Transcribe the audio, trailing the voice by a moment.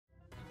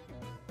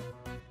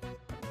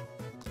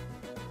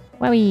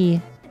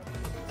Wowie.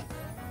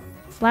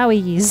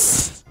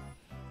 Flowies.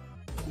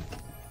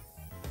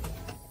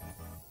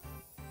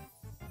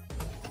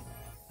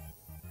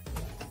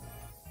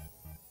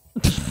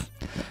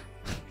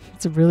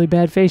 It's a really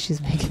bad face she's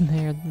making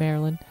there,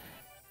 Marilyn.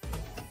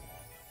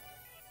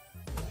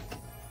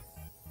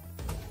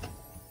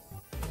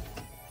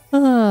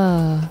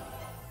 Ah.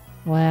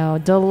 Wow,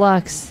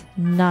 deluxe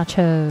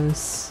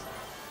nachos.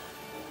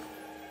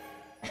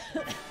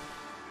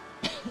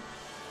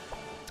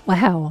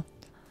 Wow.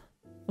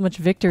 So much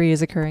victory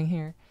is occurring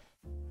here.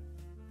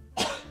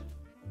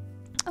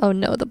 Oh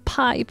no, the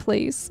pie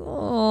place.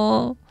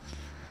 Oh,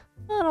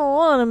 I don't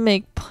want to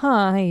make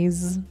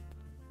pies.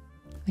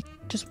 I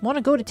just want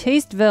to go to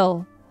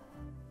Tasteville.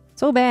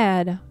 So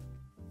bad.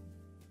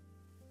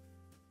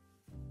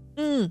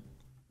 Do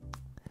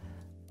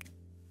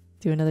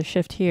another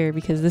shift here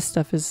because this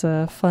stuff is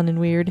fun and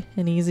weird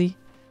and easy.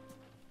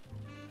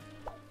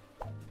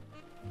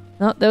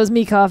 Oh, that was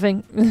me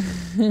coughing.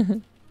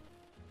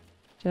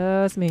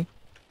 Just me.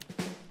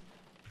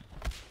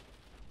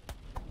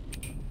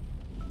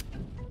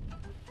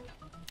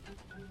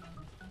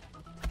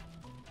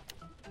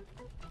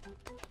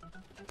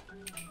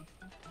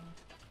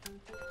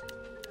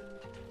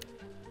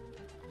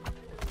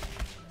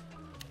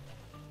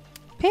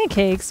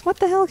 Pancakes? What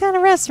the hell kind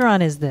of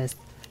restaurant is this?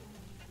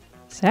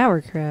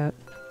 Sauerkraut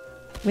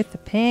with the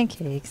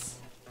pancakes.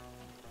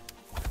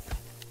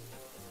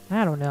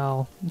 I don't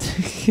know.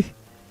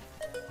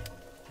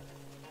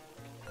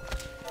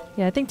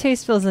 Yeah, I think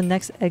Tasteville is the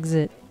next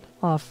exit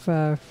off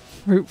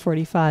Route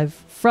 45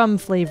 from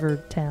Flavor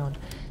Town.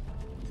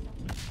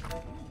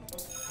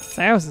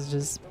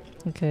 Sausages.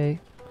 Okay.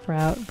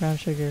 Brown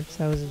sugar.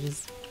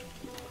 Sausages.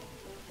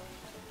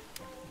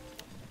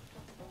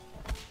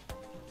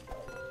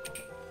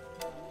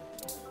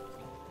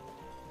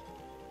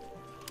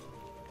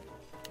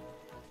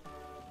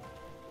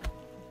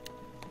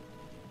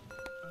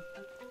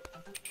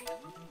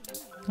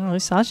 Oh,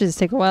 these sausages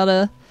take a while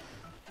to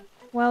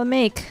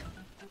make.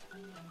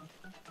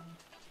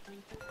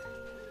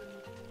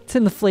 It's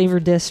in the Flavor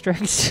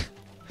District.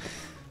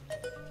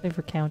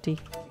 Flavor County.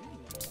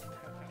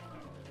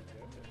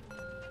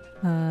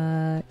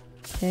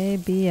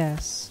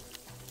 KBS.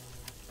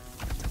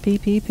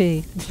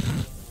 PPP.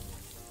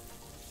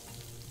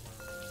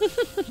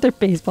 Their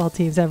baseball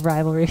teams have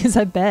rivalries,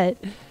 I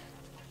bet.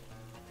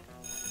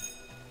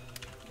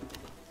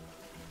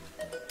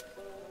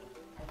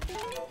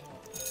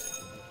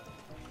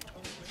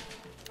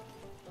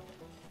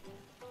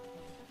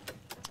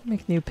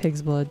 Make new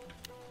pig's blood.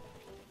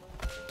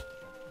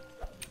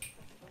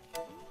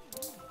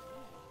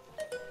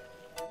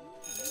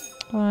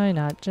 Why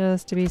not?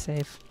 Just to be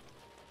safe.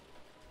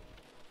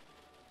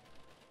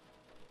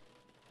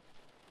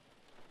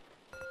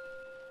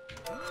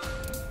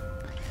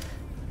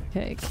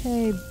 Okay,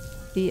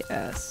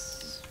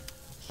 KBS.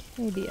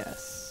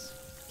 KBS.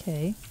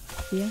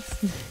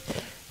 KBS.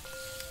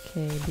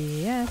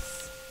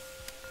 KBS.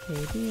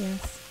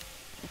 KBS.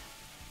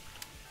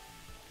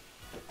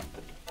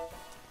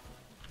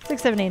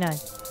 6, 7, 8, 9.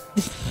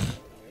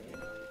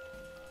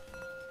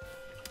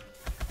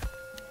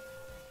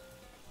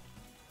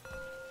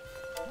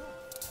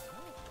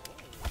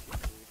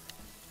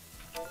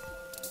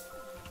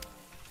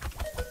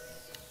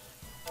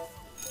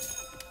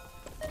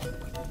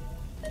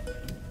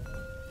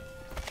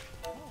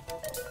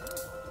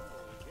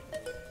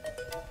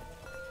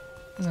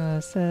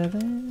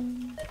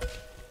 Seven,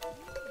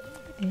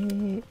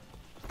 8.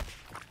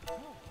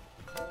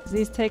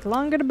 These take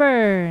longer to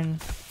burn.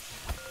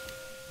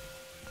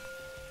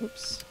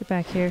 Oops, get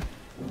back here.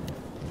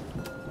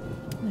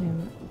 I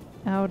am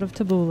out of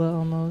tabbouleh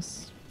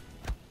almost.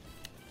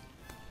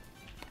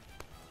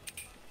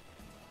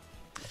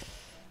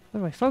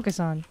 What do I focus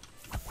on?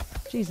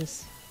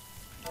 Jesus.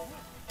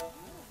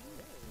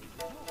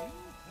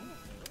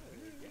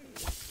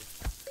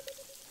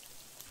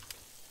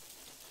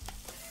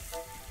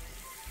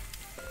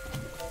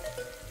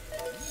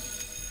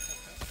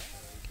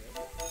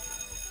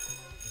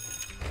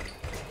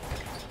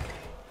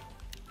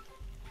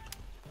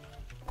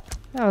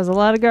 That was a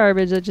lot of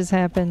garbage that just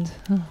happened.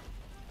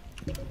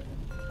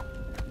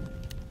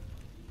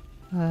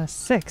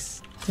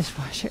 6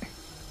 dishwasher.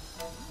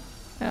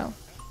 Oh.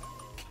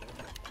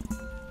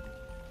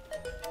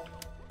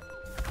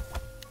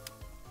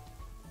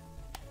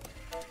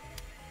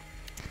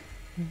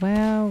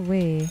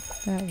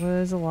 Wowee, that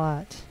was a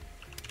lot.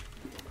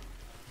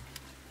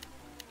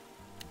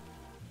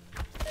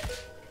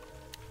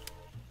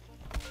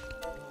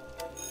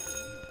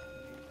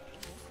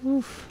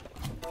 Oof.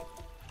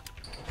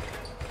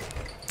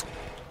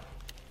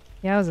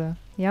 Yowza.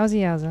 Yowza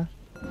yowza.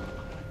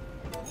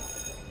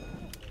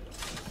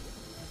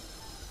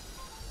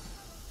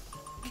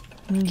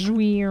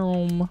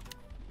 Dream.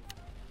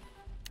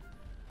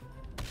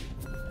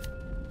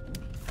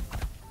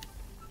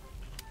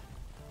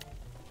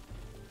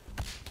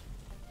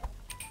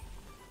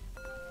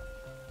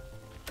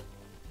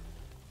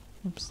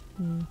 Oops.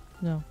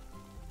 No.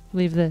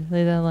 Leave that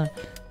alone.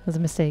 That was a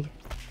mistake.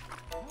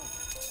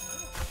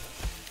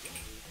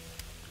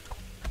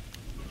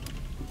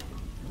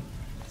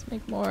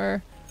 Make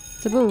more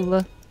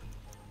tabbouleh.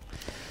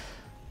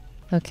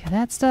 Okay,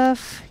 that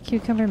stuff.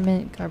 Cucumber,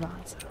 mint,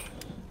 garbanzo.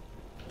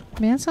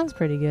 Man, that sounds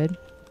pretty good.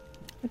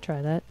 I'd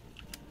try that.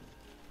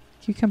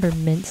 Cucumber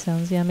mint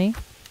sounds yummy.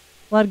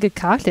 A lot of good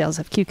cocktails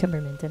have cucumber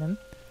mint in them.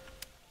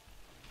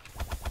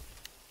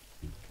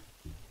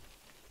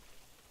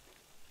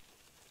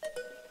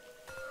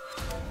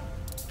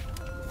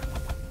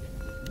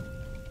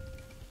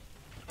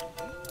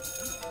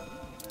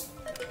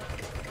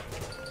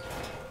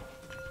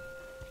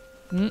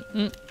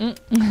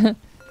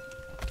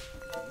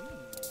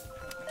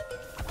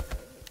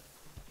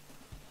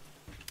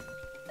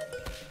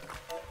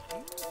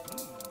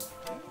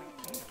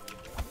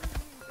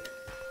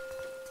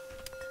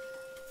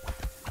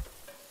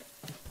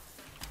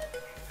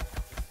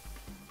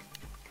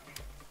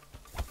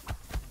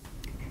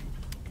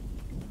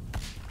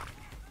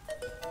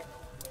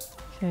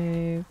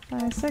 Okay,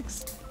 5,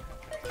 6,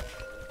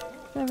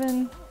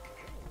 7,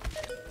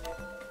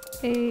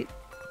 8,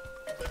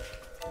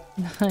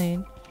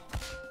 9.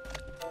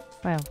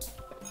 Wow.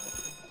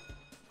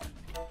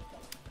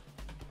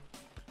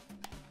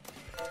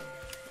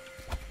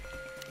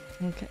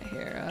 Okay,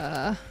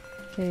 here,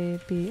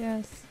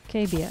 KBS,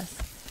 KBS,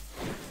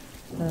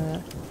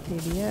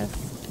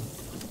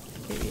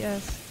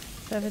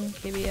 7,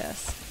 KBS,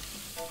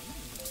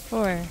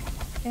 4,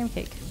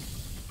 pancake,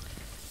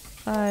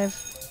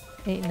 5,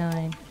 8,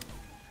 9.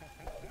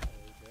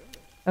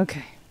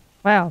 Okay.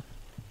 Wow.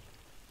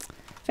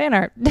 Fan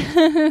art.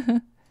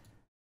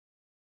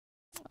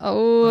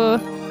 Oh.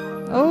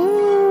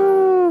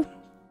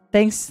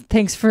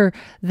 Thanks for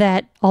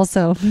that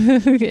also,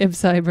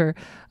 Ibcyber.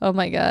 Oh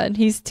my god,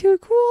 he's too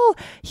cool.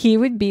 He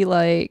would be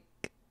the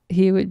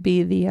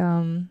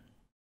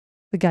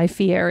Guy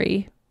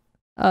Fieri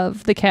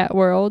of the cat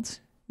world.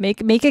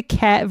 Make a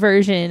cat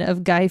version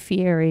of Guy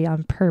Fieri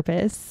on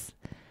purpose.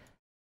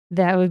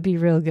 That would be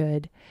real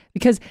good.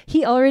 Because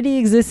he already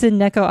exists in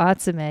Neko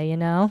Atsume, you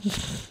know?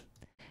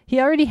 He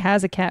already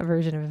has a cat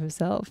version of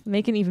himself.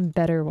 Make an even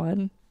better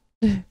one.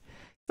 I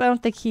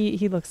don't think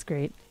he looks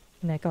great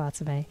in Neko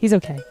Atsume. He's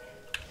okay.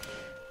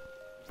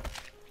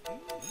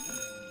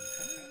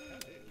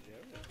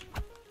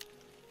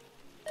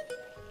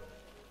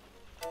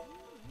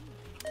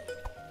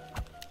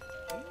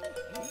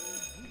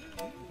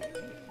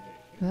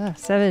 Ah,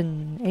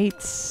 7, 8.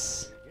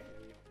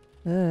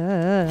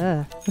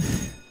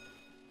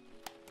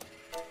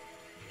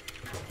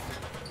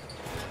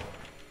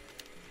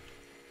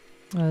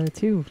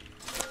 2.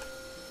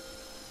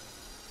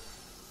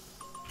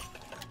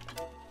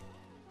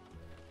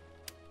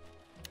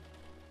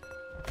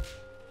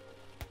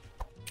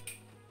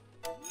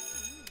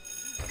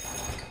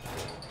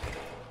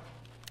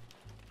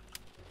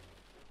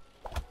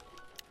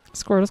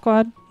 Squirtle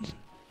Squad?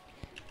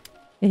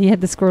 He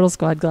had the Squirtle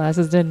Squad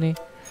glasses, didn't he?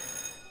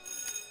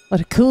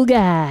 What a cool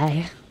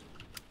guy.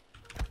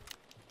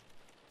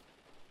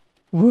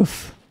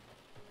 Woof.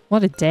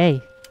 What a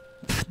day.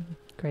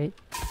 Great.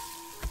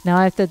 Now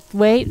I have to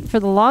wait for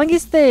the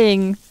longest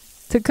thing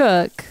to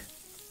cook.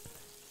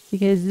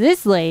 Because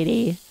this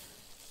lady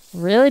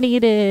really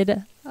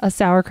needed a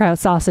sauerkraut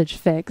sausage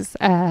fix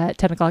at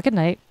 10 o'clock at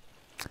night.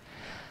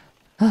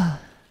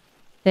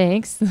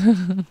 Thanks.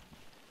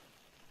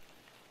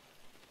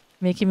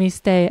 Making me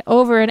stay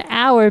over an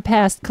hour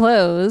past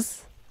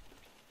close.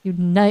 You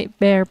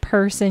nightmare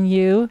person,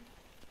 you.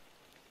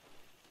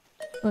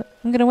 What?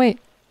 I'm gonna wait.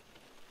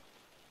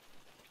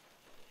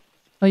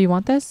 Oh, you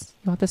want this?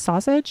 You want this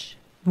sausage?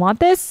 You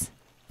want this?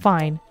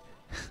 Fine.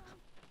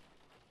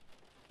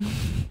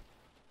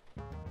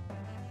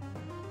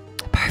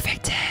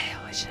 Perfect day.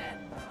 Holy shit.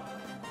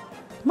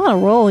 I'm on a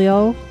roll,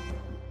 yo.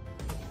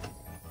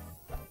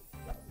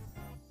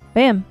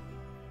 Bam.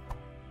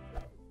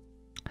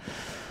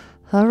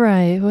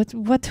 Alright,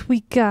 what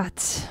we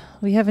got?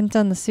 We haven't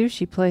done the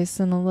sushi place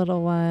in a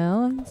little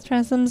while. Let's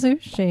try some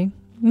sushi.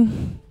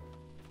 I'm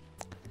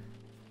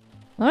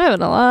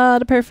having a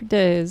lot of perfect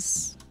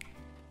days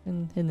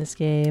in this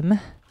game.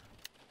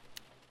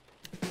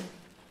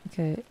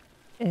 Okay,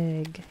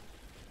 egg,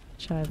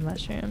 chive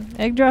mushroom,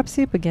 egg drop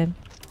soup again.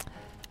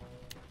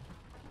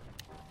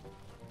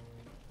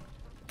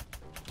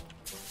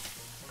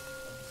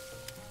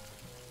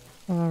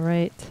 All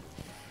right,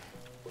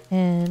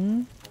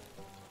 N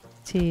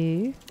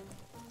T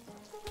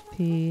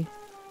P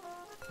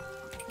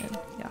N.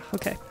 Yeah,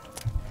 okay.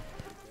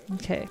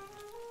 Okay.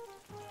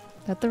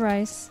 Got the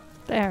rice,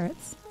 the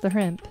carrots, the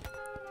shrimp,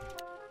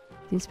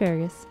 the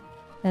asparagus,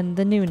 and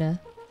the Nuna.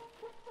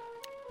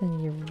 Then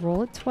you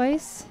roll it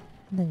twice,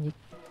 and then you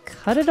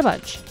cut it a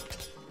bunch.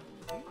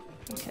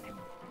 Okay.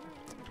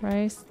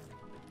 Rice,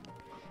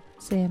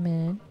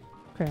 salmon,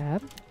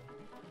 crab,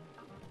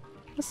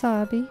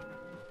 wasabi,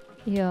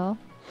 eel,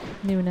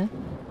 Nuna.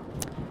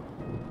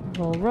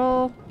 Roll,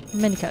 roll,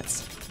 mini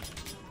cuts.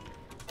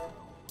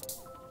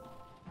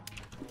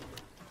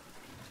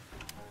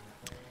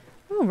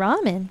 Oh,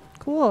 ramen.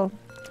 Cool.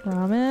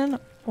 Ramen,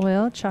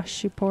 oil,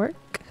 chashu pork,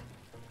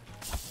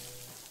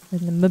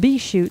 and the mabi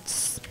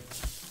shoots.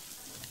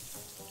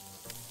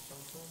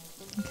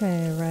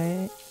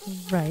 Okay,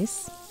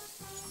 rice.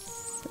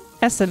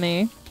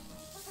 Sesame.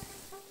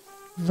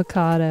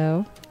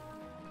 Avocado.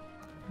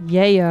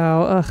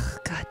 Yayo. Ugh,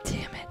 god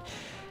damn it.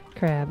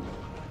 Crab.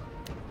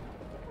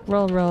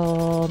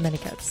 Roll, many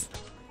cuts.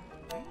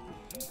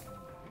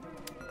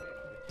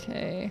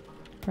 Okay.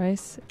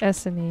 Rice,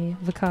 sesame,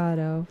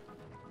 avocado,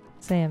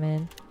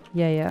 salmon,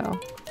 yayo.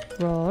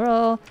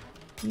 Roll,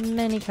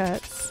 many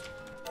cuts.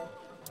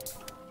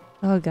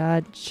 Oh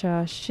god,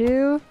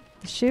 chashu,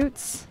 the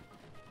shoots.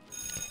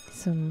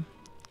 Some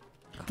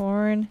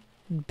corn,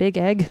 big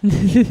egg.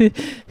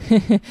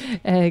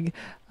 Egg,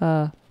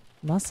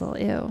 mussel,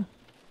 ew.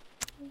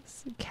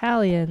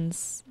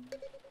 Scallions.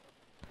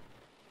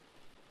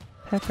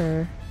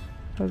 Pepper,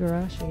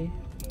 togarashi.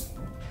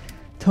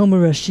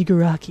 Tomura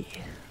shigaraki.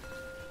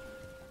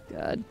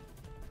 God.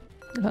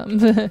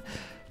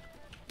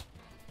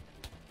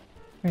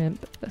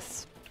 Shrimp,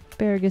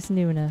 asparagus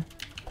nuna.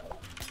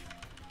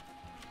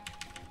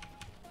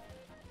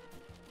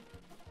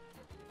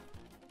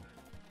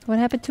 What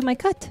happened to my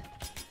cut?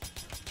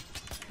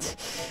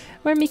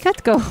 Where'd me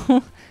cut go?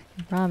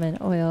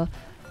 Ramen, oil,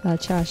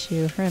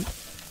 chashu, shrimp.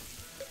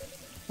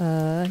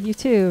 You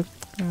too.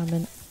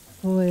 Ramen,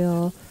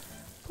 oil,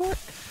 pork.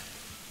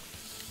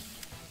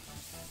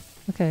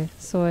 Okay,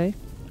 soy,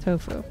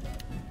 tofu.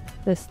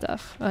 This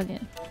stuff,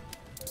 onion.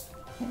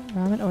 Okay,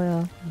 ramen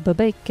oil,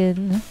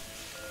 bacon,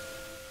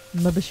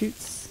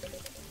 shoots.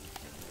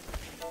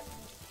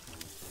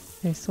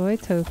 Okay, soy,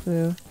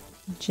 tofu,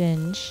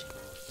 ginger,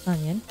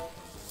 onion.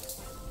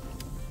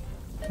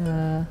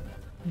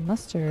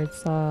 Mustard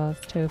sauce,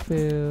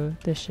 tofu,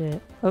 this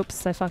shit.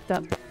 Oops, I fucked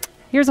up.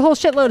 Here's a whole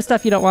shitload of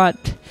stuff you don't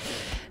want.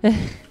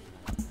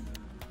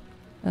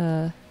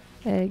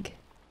 Egg,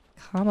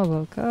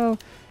 kamaboko,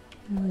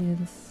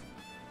 aliens,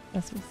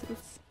 sesame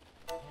seeds.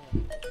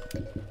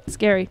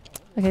 Scary.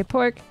 Okay,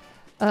 pork,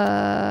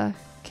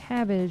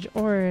 cabbage,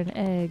 oran,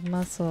 egg,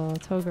 mussel,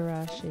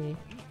 togarashi.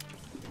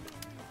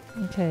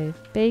 Okay,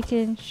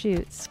 bacon,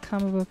 shoots,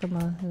 kamaboko,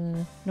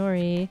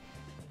 nori,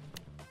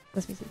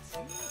 sesame seeds.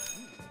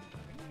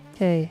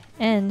 Okay,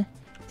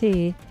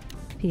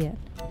 N-T-P-N.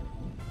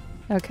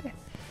 Okay.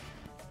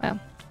 Wow.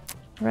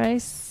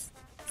 Rice,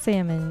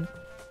 salmon,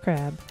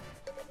 crab,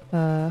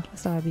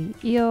 wasabi,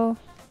 eel,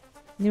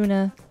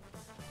 nuna,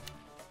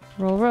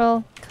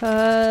 roll,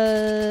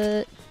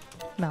 cut,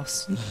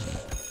 mouse.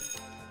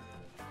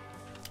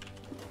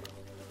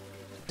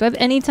 Do I have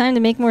any time to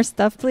make more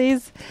stuff,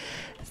 please?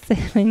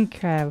 Salmon,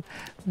 crab,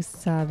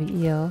 wasabi,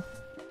 eel,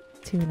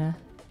 tuna.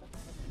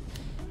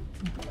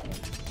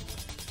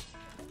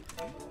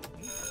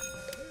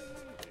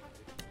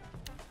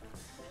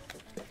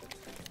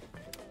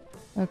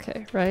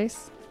 Okay,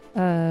 rice,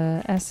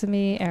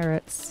 sesame,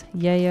 carrots,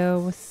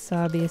 yayo,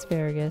 wasabi,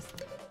 asparagus,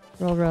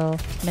 roll,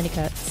 many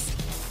cuts.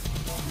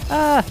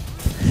 Ah!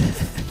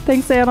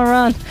 Thanks, Anna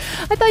Ron.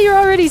 I thought you were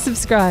already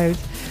subscribed.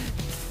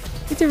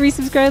 You have to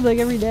resubscribe like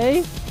every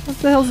day? What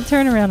the hell's the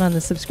turnaround on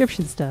the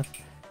subscription stuff?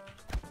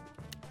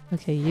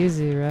 Okay,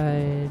 yuzu,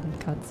 right.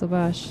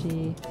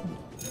 Katsubashi.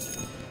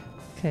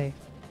 Okay,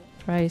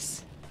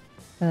 rice,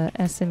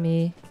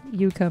 sesame,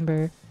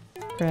 cucumber,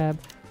 crab,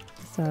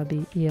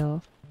 wasabi,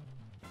 eel.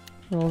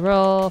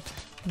 Roll,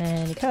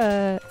 many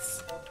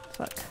cuts.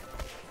 Fuck.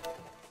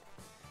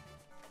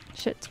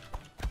 Shit.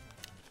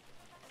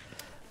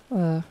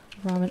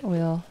 Ramen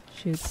oil,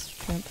 shoots,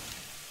 shrimp.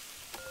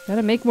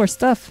 Gotta make more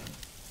stuff.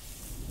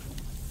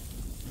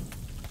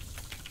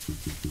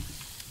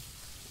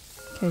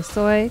 Okay,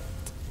 soy,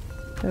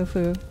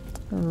 tofu,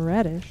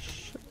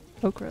 radish,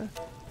 okra.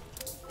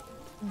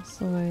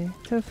 Soy,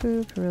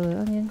 tofu,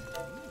 perilla onion.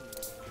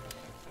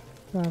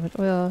 Ramen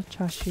oil,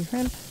 chashu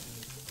shrimp.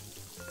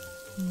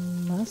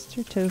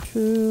 Mustard,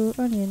 tofu,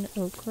 onion,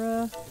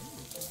 okra.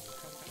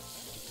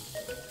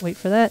 Wait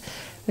for that.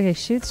 Okay,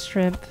 shoots,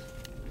 shrimp,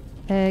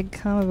 egg,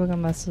 kamaboko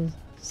mussel,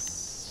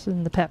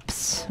 and the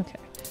peps. Okay.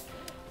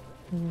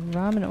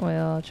 Ramen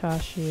oil,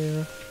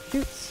 chashu,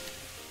 shoots.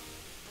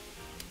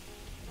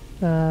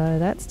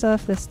 That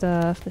stuff, this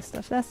stuff, this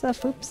stuff, that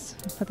stuff. Oops,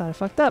 I thought I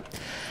fucked up.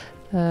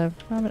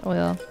 Ramen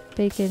oil,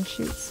 bacon,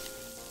 shoots.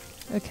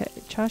 Okay,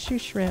 chashu,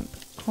 shrimp,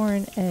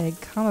 corn, egg,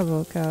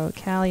 kamaboko,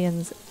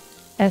 scallions,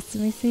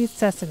 sesame seeds,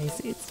 sesame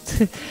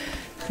seeds.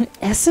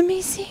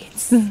 Sesame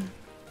seeds?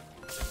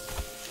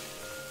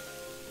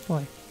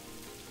 Boy.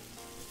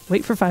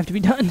 Wait for 5 to be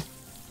done.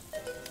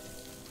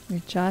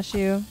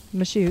 Chashu,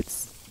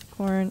 mashoots,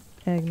 corn,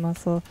 egg,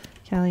 mussel,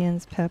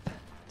 scallions, pep,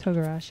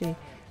 togarashi.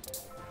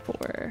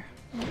 4.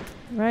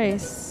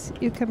 Rice,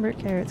 cucumber,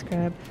 carrots,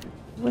 crab,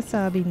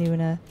 wasabi,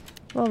 nuna,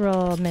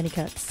 roll, many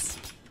cuts.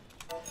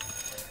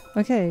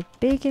 Okay,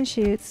 bacon,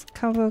 shoots,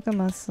 kamaboko,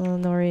 mussel,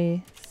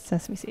 nori,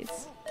 sesame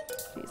seeds.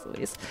 Jeez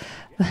Louise.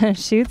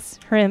 Shoots,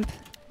 shrimp,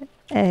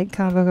 egg,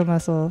 kamaboko,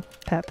 mussel,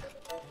 pep.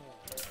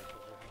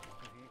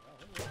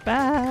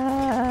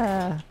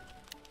 Ah!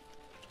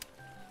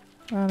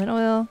 Ramen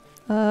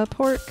oil,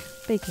 pork,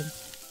 bacon.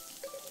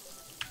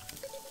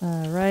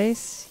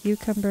 Rice,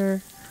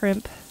 cucumber,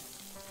 shrimp,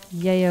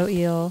 yayo,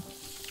 eel,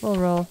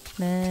 roll,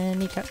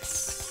 many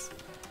cuts.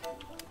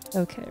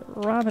 Okay,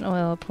 ramen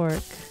oil,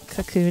 pork,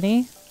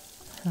 kakuni.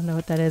 I don't know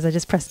what that is. I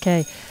just pressed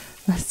K.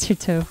 Mustard,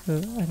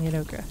 tofu, onion,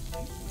 okra.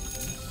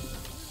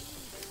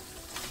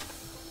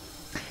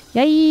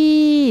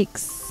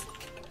 Yikes!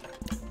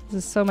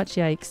 This is so much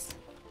yikes.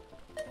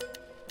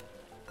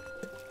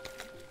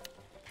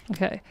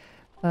 Okay.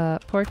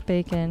 Pork,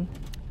 bacon,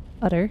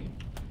 butter,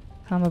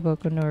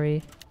 kamaboko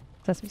nori,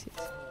 sesame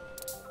seeds.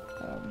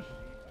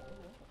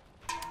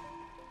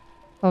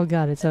 Oh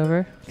god, it's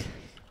over.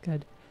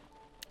 Good.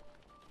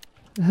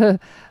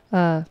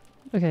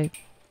 Okay.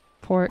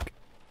 Pork,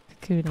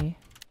 kakuni,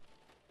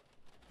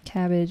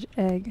 cabbage,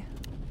 egg,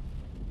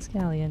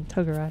 scallion,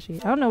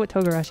 togarashi. I don't know what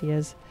togarashi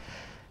is.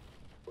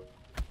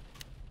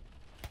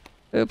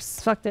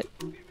 Oops, fucked it.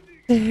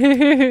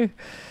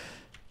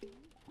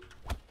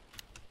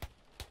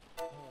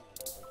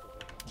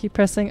 Keep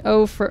pressing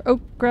O for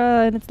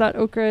okra, and it's not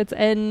okra, it's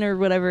N or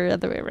whatever,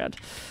 other way around.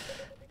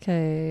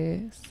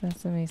 Okay,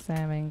 sesame,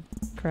 salmon,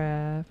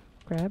 crab.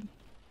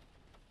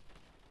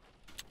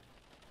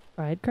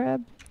 Fried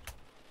crab?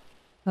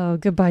 Oh,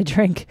 goodbye,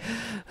 drink.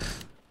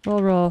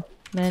 Roll.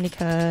 Many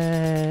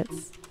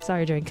cuts.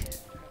 Sorry, drink.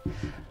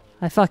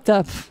 I fucked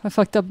up. I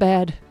fucked up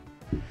bad.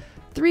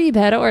 3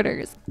 bad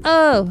orders.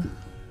 Oh!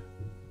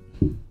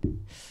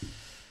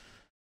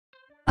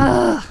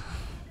 Ugh.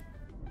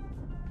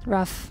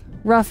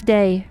 Rough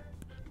day.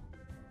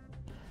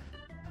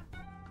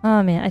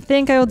 Oh man, I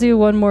think I will do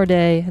one more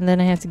day and then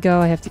I have to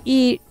go. I have to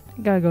eat.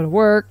 I gotta go to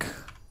work.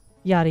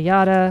 Yada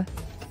yada.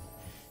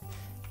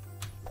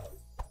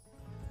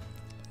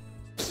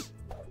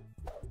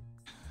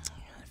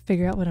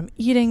 Figure out what I'm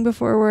eating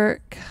before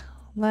work.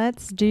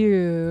 Let's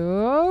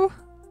do...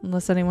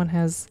 Unless anyone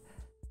has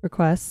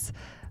requests.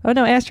 Oh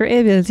no, Astro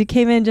Ambulance. You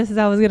came in just as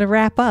I was gonna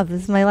wrap up.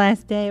 This is my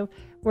last day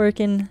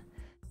working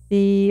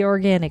the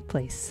organic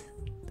place.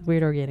 The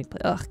weird organic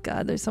place. Oh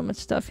god, there's so much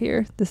stuff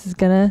here. This is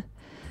gonna...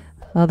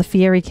 Oh, the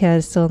Fieri cat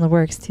is still in the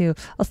works too.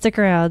 I'll stick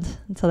around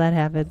until that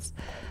happens.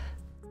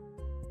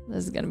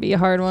 This is gonna be a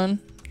hard one.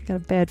 Got a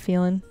bad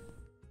feeling.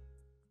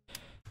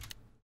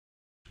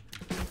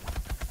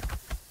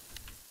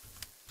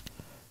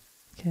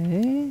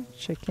 Okay,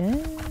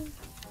 chicken.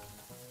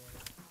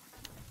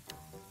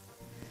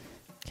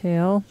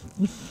 Kale.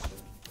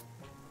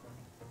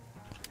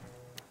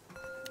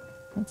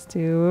 Let's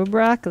do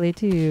broccoli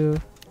too.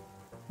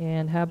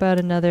 And how about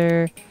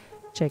another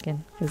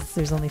chicken? Because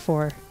there's only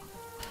 4.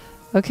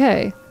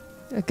 Okay,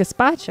 a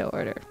gazpacho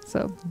order.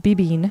 So,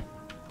 bean.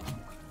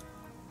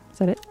 Is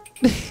that it?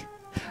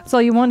 That's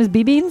all you want is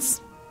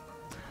beans?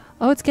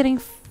 Oh, it's getting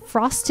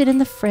frosted in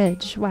the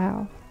fridge.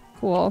 Wow,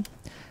 cool.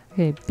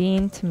 Okay,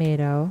 bean,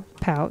 tomato,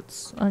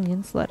 pouts,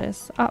 onions,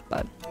 lettuce,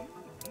 bud.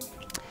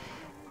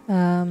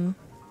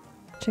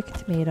 Chicken,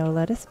 tomato,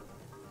 lettuce,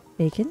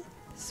 bacon,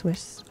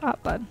 Swiss,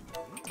 bud.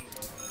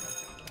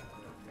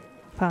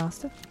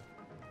 Pasta.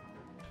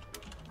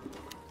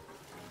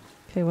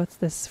 Okay, what's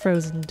this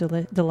frozen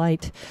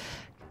delight?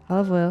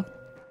 Olive oil,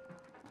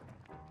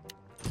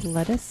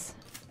 lettuce,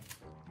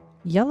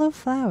 yellow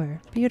flour.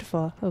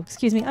 Beautiful. Oh,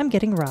 excuse me, I'm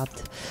getting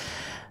robbed.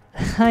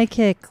 High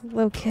kick,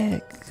 low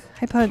kick,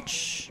 high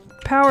punch.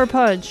 Power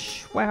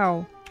punch!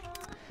 Wow.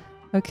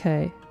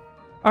 Okay.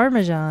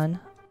 Parmesan,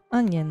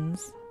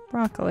 onions,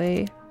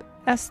 broccoli,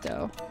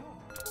 pesto.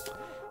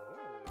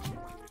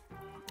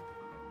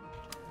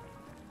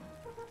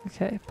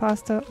 Okay,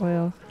 pasta,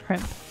 oil,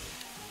 shrimp.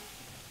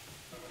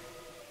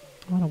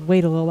 I want to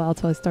wait a little while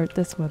till I start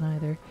this one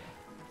either.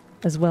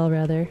 As well,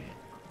 rather.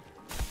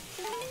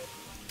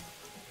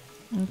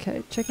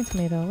 Okay, chicken,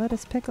 tomato,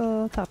 lettuce,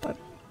 pickle, top bun.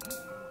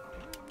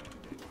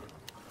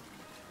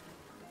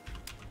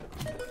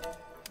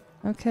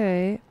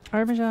 Okay,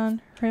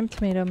 Parmesan, shrimp,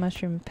 tomato,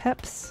 mushroom,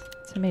 peps,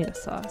 tomato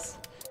sauce.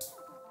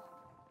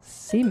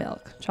 Sea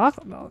milk,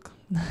 chocolate milk.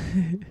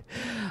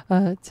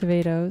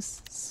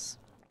 Tomatoes,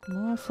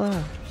 small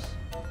flowers.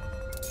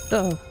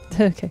 Oh,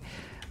 okay.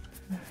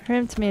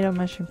 Shrimp, tomato,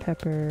 mushroom,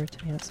 pepper,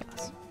 tomato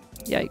sauce.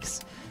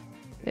 Yikes.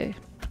 Okay.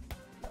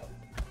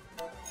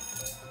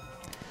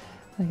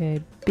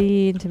 Okay,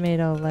 bean,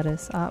 tomato,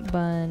 lettuce,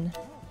 bun.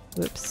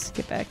 Whoops,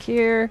 get back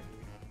here.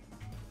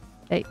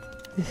 Hey.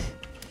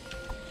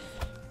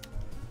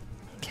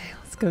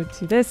 Go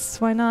to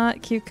this. Why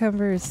not?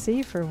 Cucumber is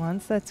C for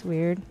once. That's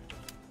weird.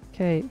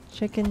 Okay,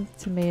 chicken,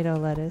 tomato,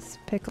 lettuce,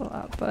 pickle,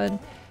 bun.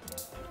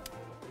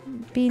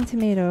 Bean,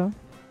 tomato,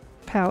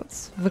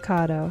 pouts,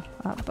 avocado,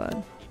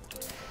 bun.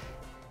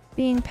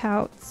 Bean,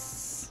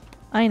 pouts,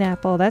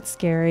 pineapple. That's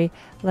scary.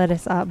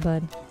 Lettuce,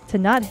 bun. To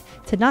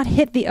not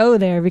hit the O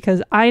there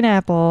because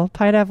pineapple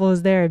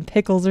is there and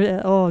pickles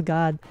are. Oh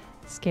god,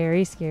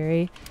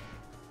 scary.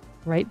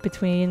 Right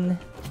between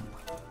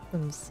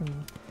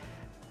some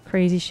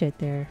crazy shit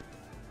there.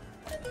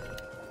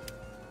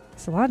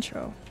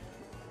 Cilantro.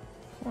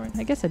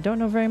 I guess I don't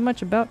know very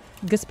much about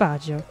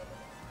gazpacho.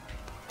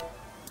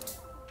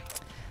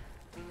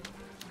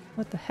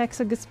 What the heck's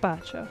a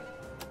gazpacho?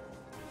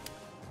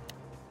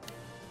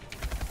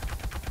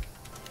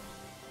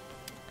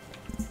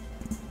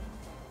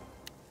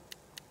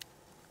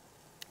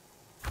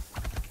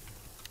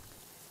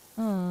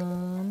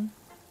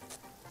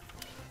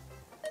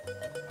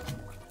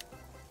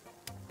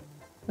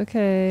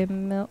 Okay,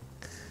 milk,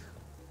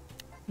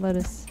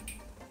 lettuce,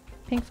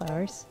 pink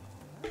flowers.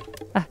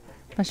 Ah,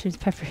 mushrooms,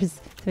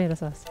 peppers, tomato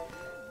sauce.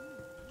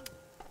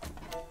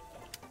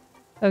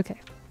 Okay.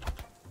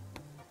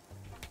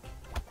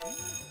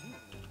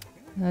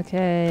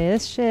 Okay,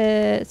 this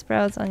shit.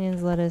 Sprouts,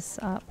 onions, lettuce,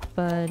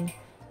 bun.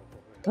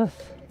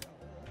 Oof.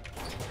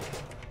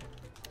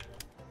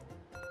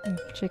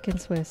 Chicken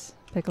Swiss,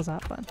 pickles,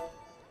 bun.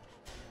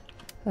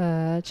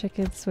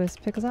 Chicken Swiss,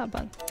 pickles,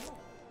 bun.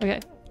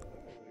 Okay.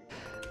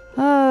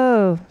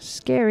 Oh,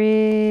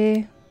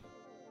 scary.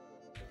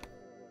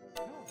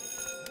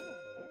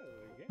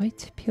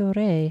 White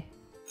puree.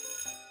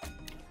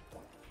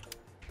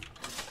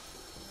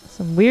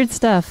 Some weird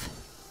stuff.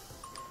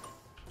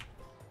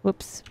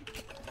 Whoops.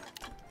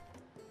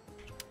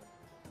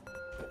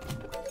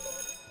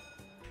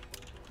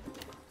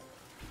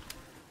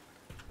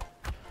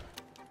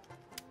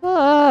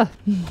 Ah!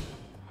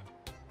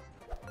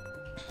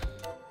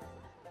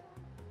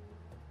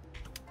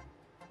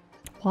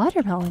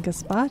 Watermelon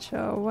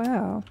gazpacho.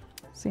 Wow.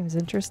 Seems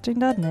interesting,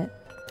 doesn't it?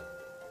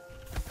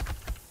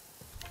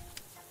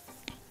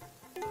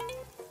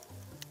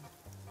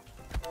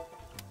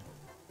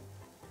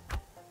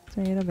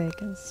 Tomato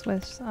bacon,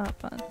 Swiss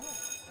bun.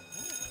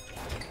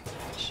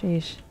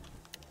 Sheesh.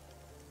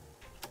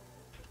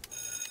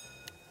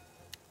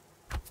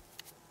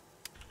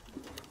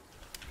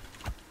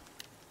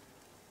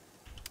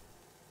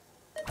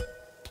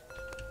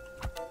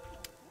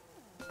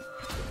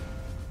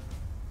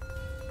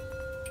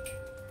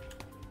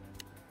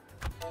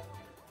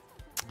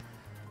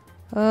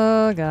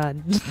 Oh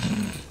god.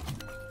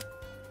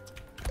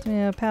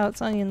 Tomato,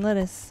 pouts, onion,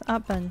 lettuce,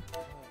 bun.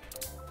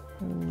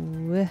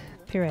 Ooh,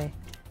 puree.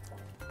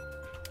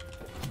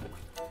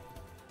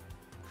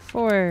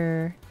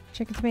 4.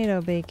 Chicken,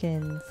 tomato,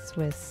 bacon,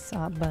 Swiss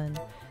bun.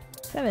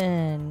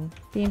 7.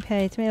 Bean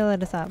pie, tomato,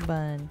 lettuce,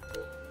 bun.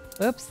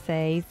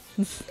 Whoopsie.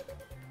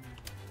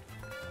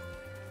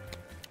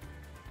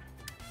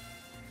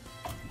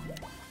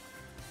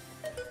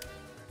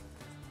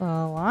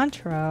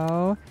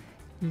 Cilantro,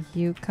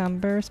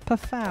 cucumbers,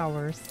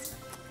 flowers.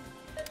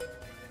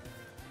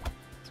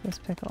 Swiss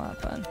pickle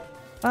bun.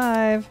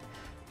 5.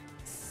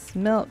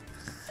 Milk,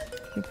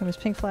 cucumbers,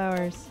 pink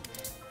flowers.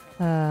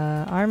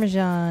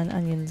 Parmesan,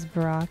 onions,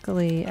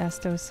 broccoli,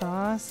 pesto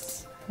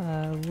sauce.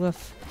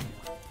 Woof.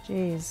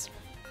 Jeez.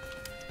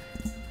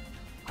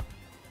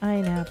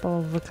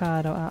 Pineapple,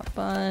 avocado,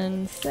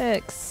 bun.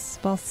 6.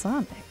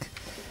 Balsamic.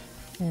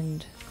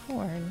 And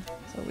corn.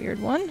 It's a weird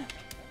one.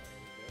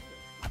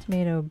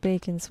 Tomato,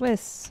 bacon,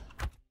 Swiss.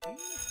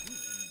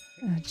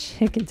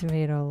 Chicken,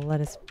 tomato,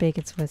 lettuce,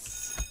 bacon,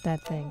 Swiss.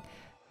 That thing.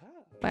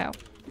 Wow.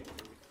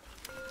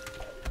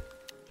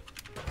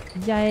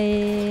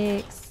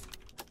 Yikes.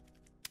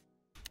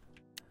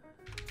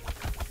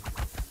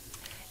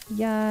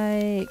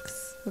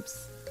 Yikes.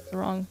 Oops. The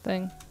wrong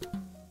thing.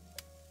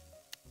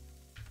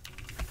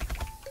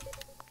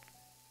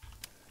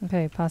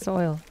 Okay, pasta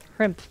oil.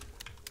 Shrimp.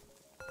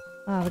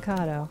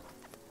 Avocado.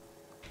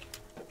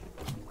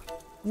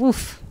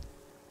 Woof.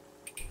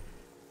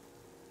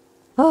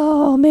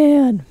 Oh,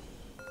 man.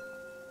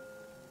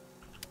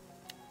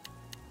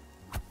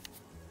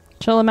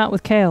 Chill him out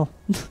with kale.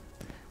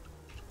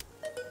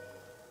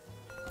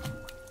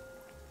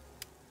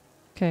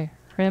 Okay,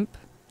 shrimp.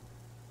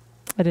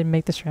 I didn't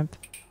make the shrimp.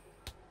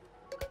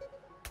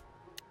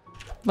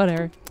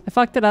 Whatever. I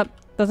fucked it up.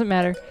 Doesn't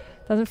matter.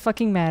 Doesn't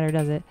fucking matter,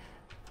 does it?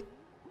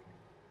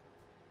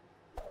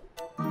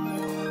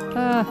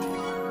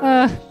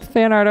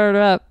 Fan art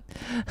up.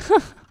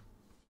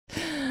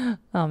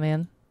 Oh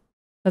man.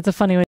 That's a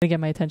funny way to get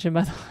my attention,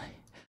 by the way.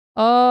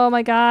 Oh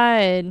my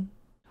god.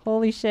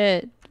 Holy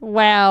shit.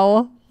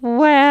 Wow.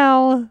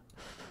 Wow.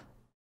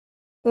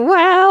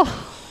 Wow.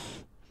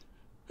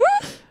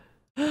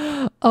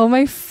 Oh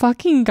my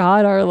fucking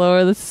god,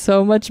 Arlo. That's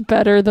so much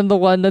better than the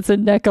one that's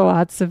in Neko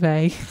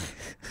Atsume.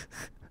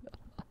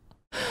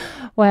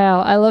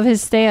 Wow, I love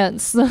his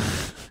stance.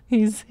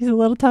 He's a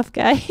little tough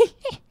guy.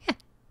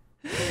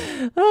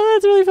 Oh,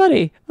 that's really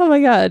funny. Oh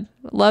my god.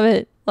 Love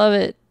it. Love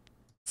it.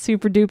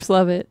 Super dupes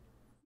love it.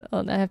 Oh,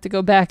 and I have to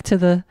go back to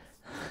the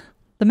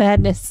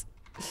madness.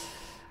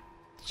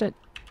 Shit.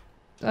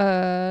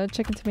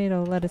 Chicken,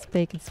 tomato, lettuce,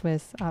 bacon,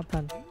 Swiss,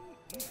 bun.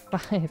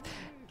 5.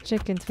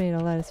 Chicken, tomato,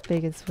 lettuce,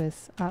 bacon,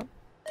 Swiss,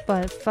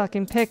 bun.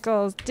 Fucking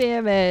pickles,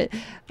 damn it.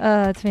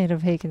 Tomato,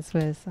 bacon,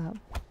 Swiss,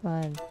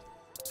 bun.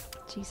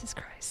 Jesus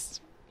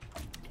Christ.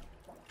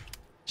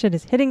 Shit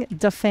is hitting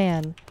the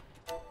fan.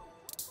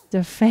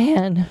 The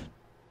fan.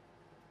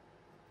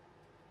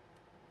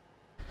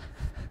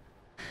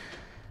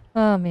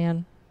 Oh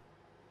man.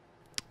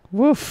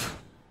 Woof.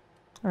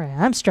 Alright,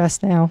 I'm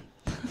stressed now.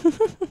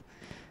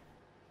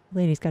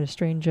 Lady's got a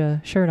strange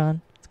shirt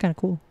on. It's kind of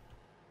cool.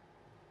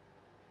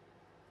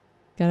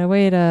 Gotta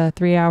wait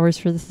 3 hours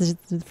for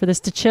this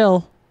to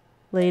chill,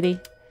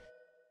 lady.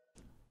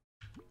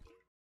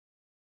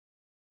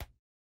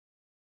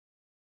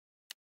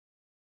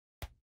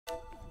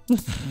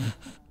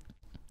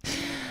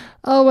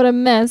 Oh, what a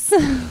mess.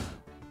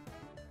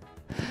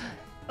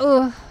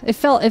 ugh, it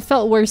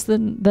felt worse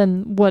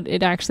than what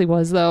it actually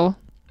was though.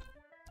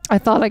 I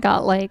thought I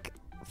got like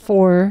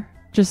 4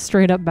 just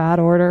straight up bad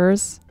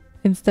orders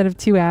instead of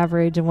 2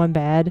 average and 1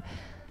 bad.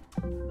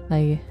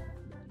 I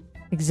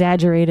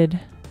exaggerated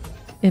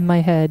in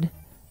my head.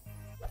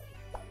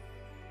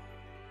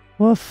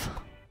 Woof.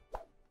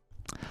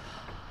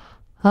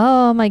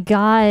 Oh my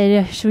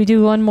god. Should we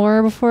do one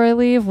more before I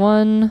leave?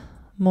 One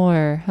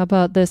more. How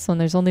about this one?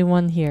 There's only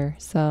 1 here,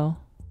 so.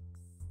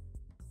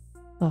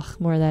 Ugh,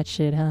 more of that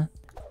shit, huh?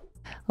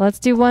 Well, let's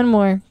do 1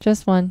 more.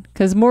 Just 1.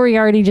 Because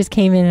Moriarty just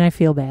came in and I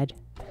feel bad.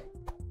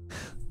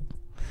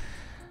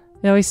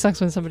 It always sucks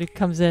when somebody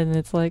comes in and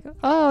it's like,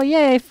 oh,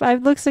 yay,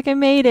 it looks like I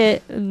made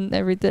it. And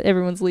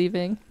everyone's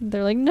leaving.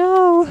 They're like,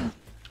 no.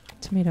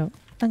 Tomato,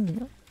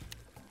 onion,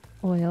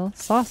 oil,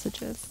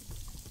 sausages.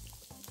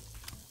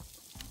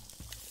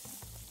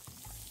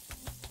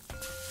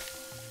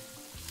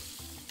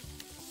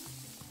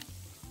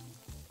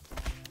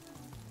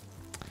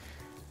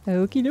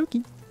 Okie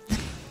dokie.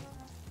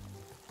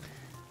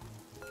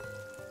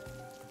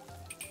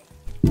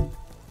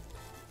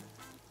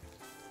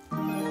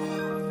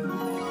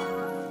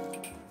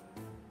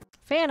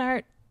 Fan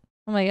art.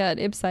 Oh my god,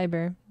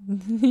 Ibcyber.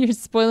 You're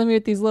spoiling me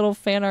with these little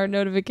fan art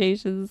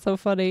notifications. It's so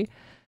funny.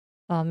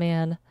 Oh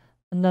man.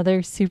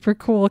 Another super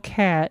cool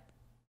cat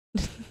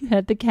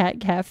at the cat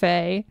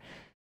cafe.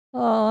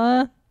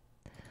 Aw.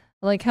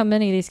 I like how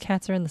many of these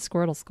cats are in the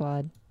Squirtle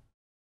Squad.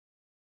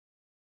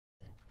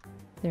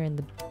 They're in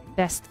the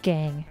best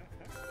gang.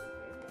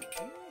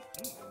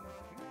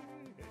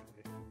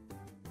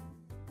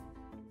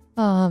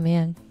 Oh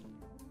man.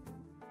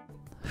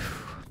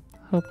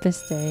 Hope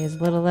this day is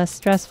a little less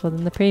stressful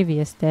than the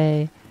previous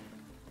day.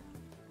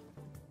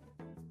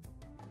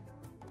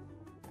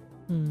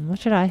 What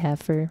should I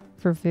have for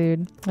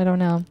food? I don't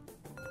know.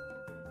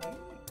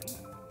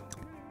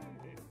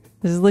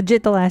 This is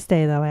legit the last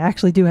day though. I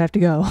actually do have to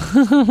go.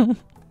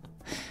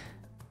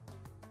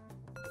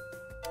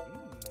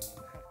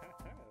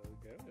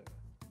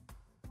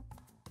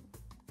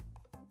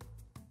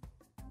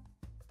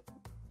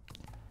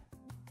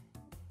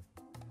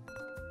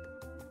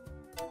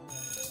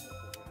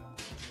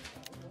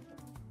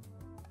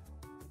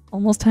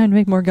 Almost time to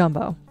make more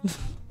gumbo.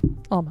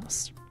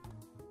 Almost.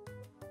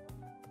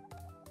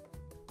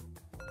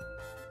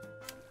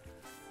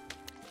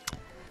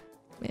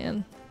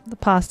 Man, the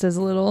pasta's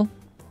a little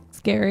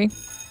scary.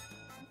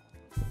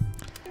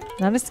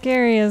 Not as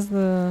scary as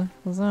the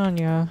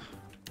lasagna.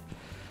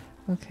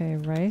 Okay,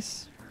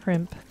 rice,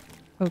 shrimp,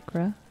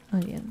 okra,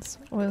 onions,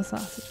 oil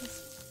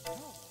sausages.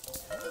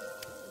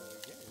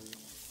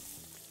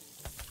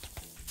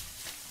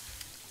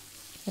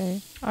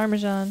 Okay,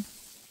 Parmesan,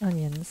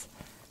 onions.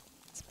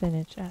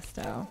 Spinach,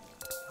 pesto.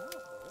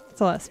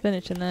 That's a lot of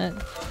spinach in that.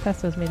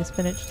 Pesto's made of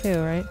spinach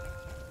too, right?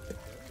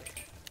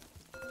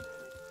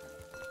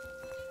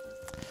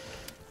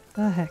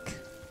 The heck.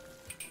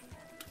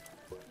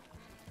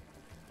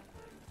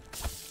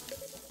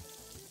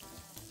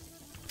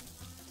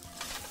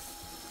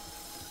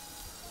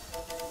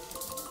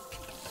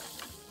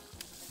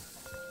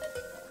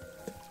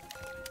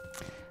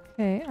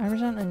 Okay,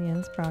 Parmesan,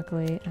 onions,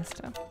 broccoli,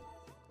 pesto.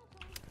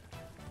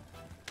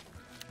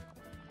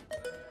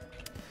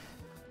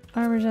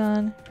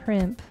 Parmesan,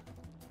 shrimp,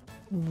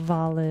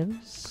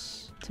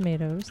 olives,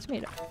 tomatoes,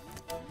 tomato.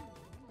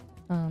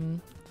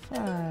 5,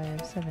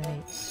 7,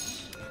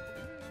 8.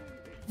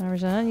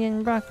 Parmesan,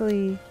 onion,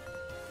 broccoli.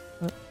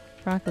 Oh,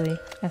 broccoli,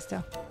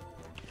 pesto.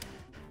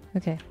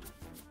 Okay.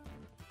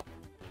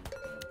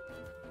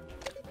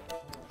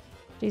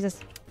 Jesus.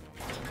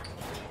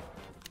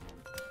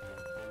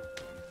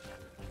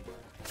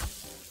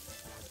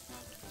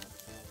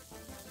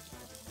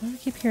 Why do I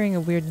keep hearing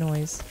a weird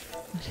noise?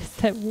 What is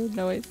that weird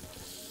noise?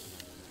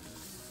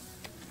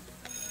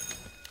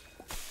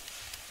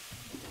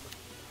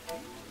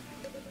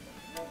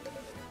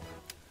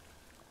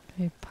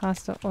 Okay,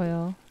 pasta,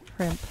 oil,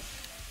 shrimp.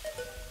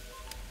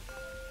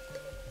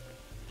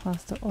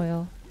 Pasta,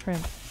 oil,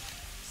 shrimp.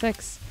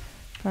 6.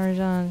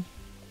 Parmesan,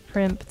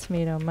 shrimp,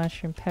 tomato,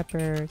 mushroom,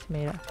 pepper,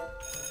 tomato.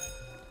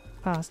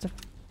 Pasta.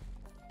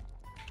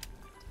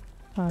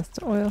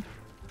 Pasta, oil,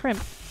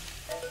 shrimp.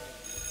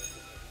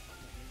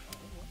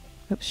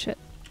 Oops, shit.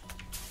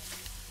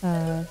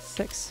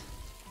 6.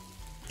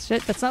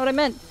 Shit, that's not what I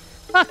meant.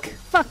 Fuck,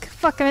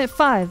 I meant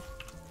 5.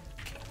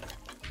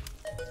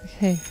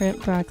 Okay,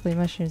 shrimp, broccoli,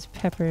 mushrooms,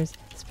 peppers,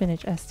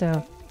 spinach,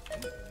 pesto.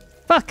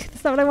 Fuck,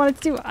 that's not what I wanted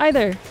to do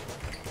either.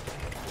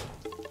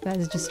 That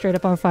is just straight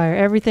up on fire.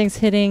 Everything's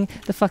hitting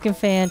the fucking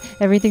fan.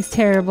 Everything's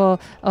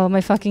terrible. Oh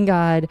my fucking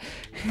god.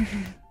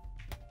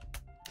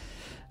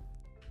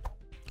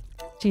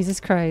 Jesus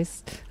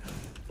Christ.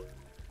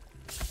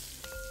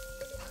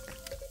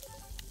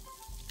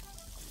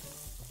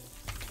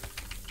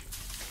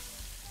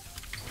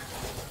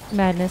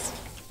 Madness.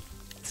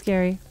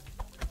 Scary.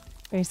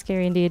 Very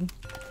scary indeed.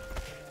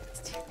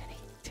 It's too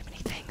many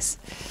things.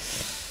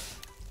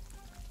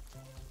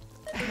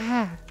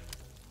 Ah.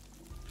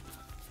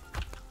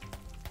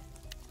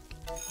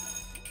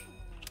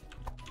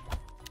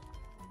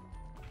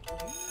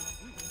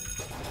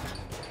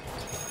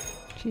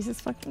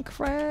 Jesus fucking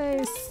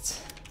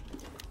Christ.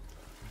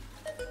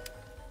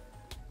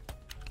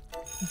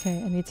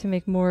 Okay, I need to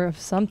make more of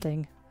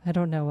something. I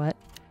don't know what.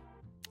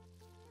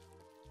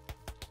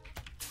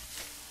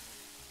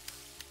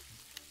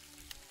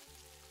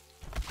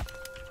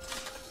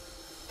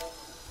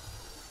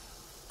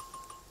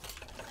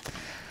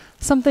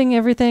 Something,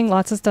 everything,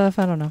 lots of stuff,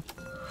 I don't know.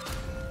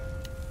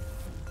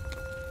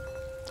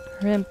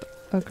 Shrimp,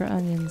 okra,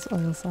 onions,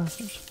 oil,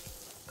 sausage.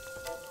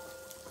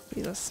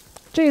 Jesus.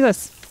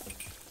 Jesus!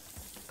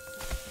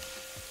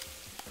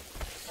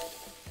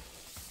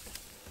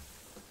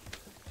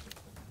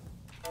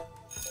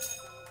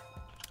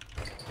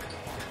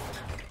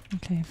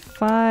 Okay,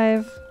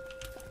 5,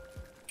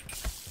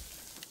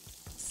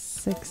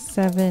 6,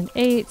 7,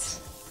 8.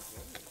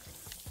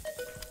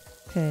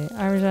 Okay,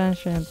 Parmesan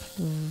shrimp,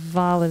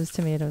 olives,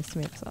 tomatoes,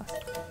 tomato sauce.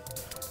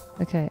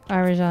 Okay,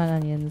 Parmesan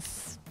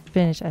onions,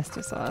 spinach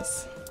Ester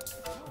sauce.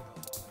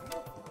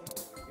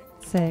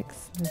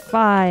 6,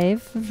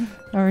 5,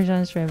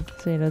 Parmesan shrimp,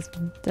 tomatoes,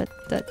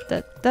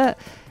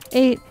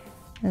 8,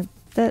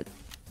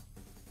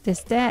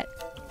 that.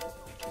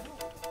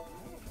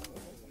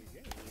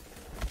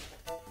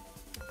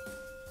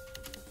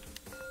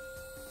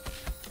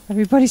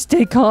 Everybody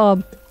stay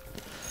calm.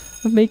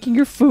 I'm making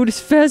your food as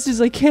fast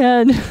as I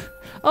can.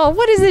 Oh,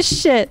 what is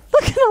this shit?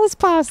 Look at all this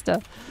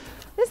pasta.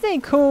 This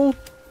ain't cool.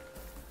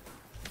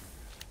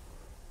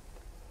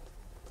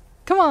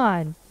 Come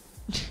on.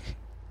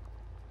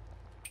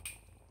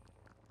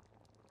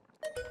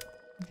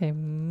 Okay,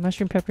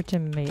 mushroom, pepper,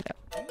 tomato.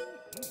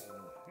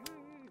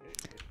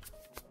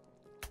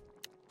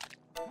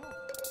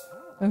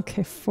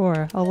 Okay,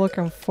 4. I'll work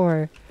on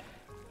 4.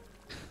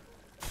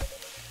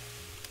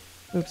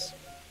 Oops.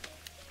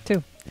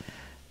 2.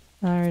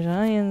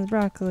 Onions,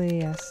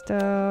 broccoli,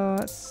 pesto.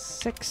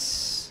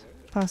 6.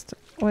 Pasta,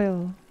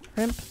 oil,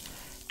 shrimp.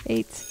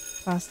 8.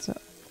 Pasta,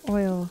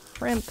 oil,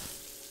 shrimp.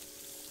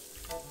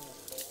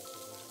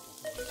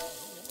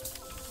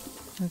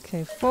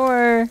 Okay,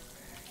 4.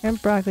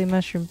 Shrimp, broccoli,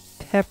 mushroom,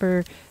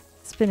 pepper,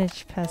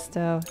 spinach,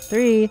 pesto.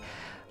 3.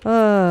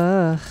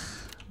 Ugh.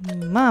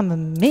 Mamma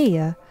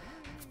mia.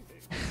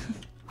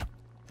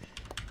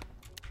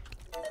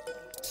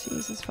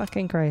 Jesus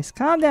fucking Christ.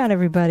 Calm down,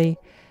 everybody.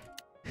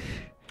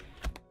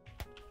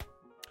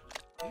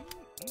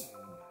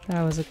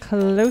 That was a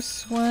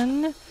close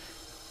one.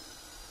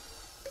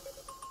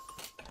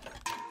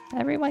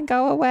 Everyone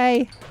go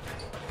away.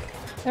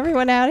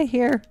 Everyone out of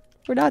here.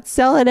 We're not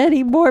selling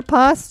any more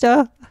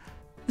pasta.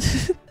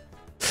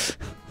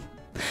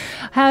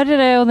 How did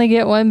I only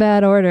get one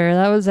bad order?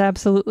 That was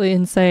absolutely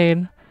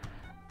insane.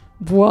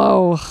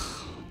 Whoa.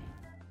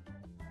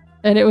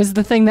 And it was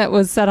the thing that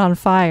was set on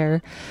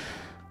fire.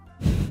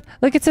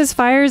 Look, it says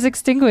fire is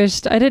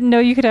extinguished. I didn't know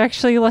you could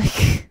actually,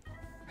 like...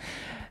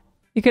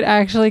 you could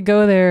actually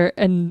go there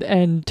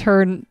and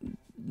turn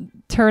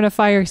a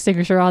fire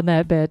extinguisher on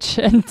that bitch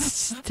and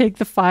take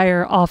the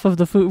fire off of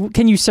the food.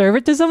 Can you serve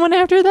it to someone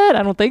after that?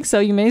 I don't think so.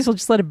 You may as well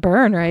just let it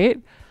burn, right?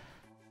 Is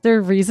there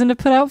a reason to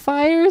put out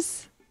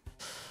fires?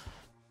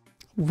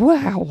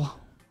 Wow.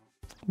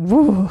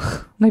 Woo.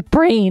 My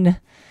brain.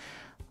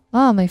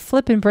 Oh, my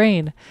flippin'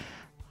 brain.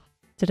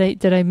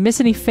 Did I miss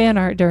any fan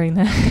art during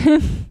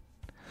that?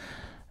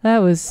 That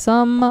was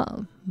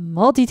some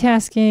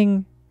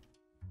multitasking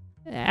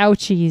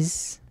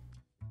ouchies.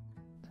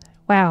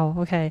 Wow,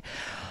 okay.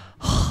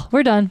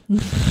 We're done.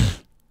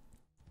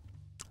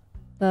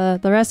 The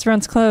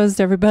restaurant's closed,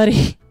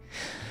 everybody.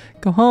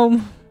 Go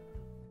home.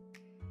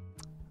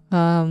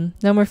 No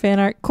more fan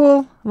art.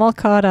 Cool. I'm all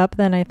caught up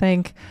then, I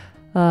think.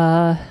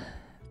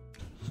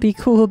 Be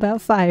cool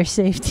about fire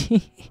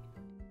safety.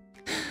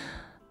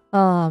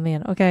 Oh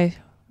man, okay.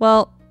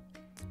 Well,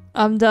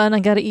 I'm done. I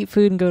gotta eat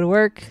food and go to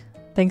work.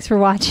 Thanks for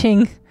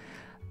watching.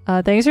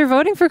 Thanks for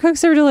voting for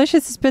Cooks Are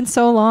Delicious. It's been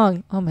so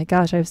long. Oh my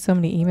gosh, I have so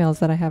many emails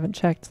that I haven't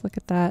checked. Look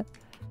at that.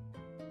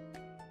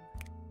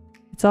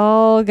 It's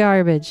all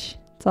garbage.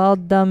 It's all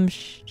dumb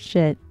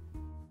shit.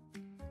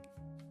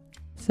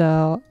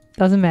 So,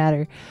 doesn't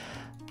matter.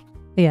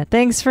 But yeah,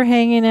 thanks for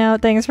hanging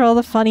out. Thanks for all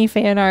the funny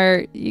fan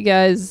art. You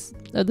guys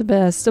are the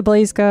best.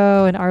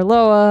 Ablazeco and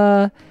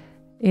Arloa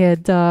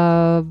and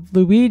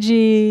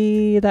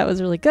Luigi. That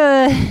was really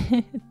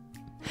good.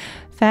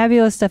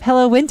 Fabulous stuff.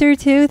 Hello, Winter,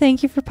 too.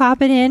 Thank you for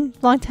popping in.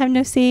 Long time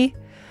no see.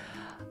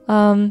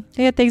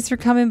 Yeah, thanks for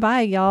coming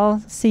by, y'all.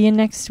 See you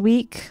next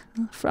week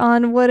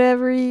on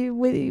whatever you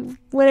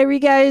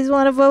guys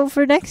want to vote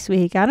for next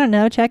week. I don't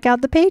know. Check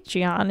out the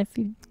Patreon. If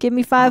you give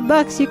me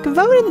 $5, you can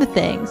vote in the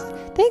things.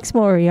 Thanks,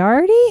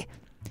 Moriarty.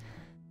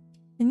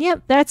 And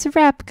yep, that's a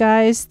wrap,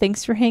 guys.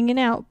 Thanks for hanging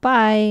out.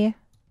 Bye.